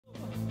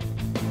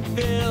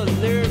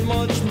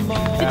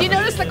Did you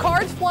notice the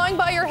cards flying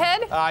by your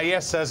head?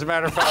 Yes, as a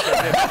matter of fact,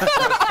 I did.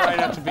 Let's try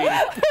not to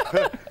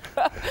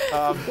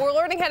be. We're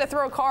learning how to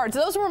throw cards.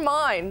 Those were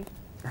mine.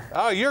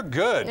 Oh, you're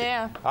good.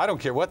 Yeah. I don't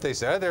care what they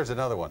say. There's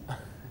another one.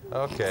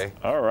 Okay.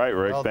 All right,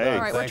 Rick, Well thanks. done.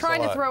 All right, we're Thanks a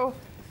trying to lot. throw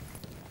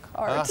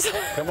cards.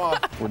 Come on.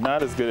 We're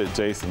not as good at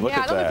Jason. Look Yeah,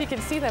 I at don't know that. if you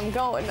can see them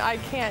going. I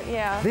can't,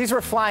 yeah. These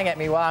were flying at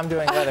me while I'm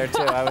doing weather,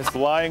 too. I was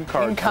Flying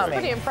card incoming.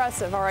 Pretty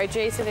impressive. All right,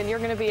 Jason, and you're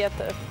going to be at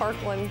the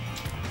Parkland.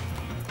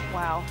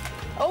 Wow.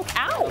 Oh,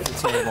 ow.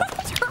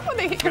 Turn when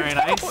they hit your Very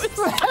nice. toes.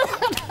 All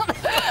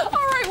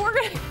right, we're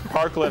going to.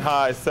 Parkland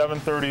High,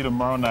 7:30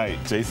 tomorrow night.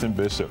 Jason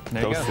Bishop.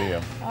 There you Go go. see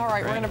him. All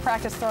right, we're going to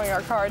practice throwing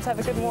our cards. Have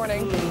a good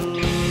morning.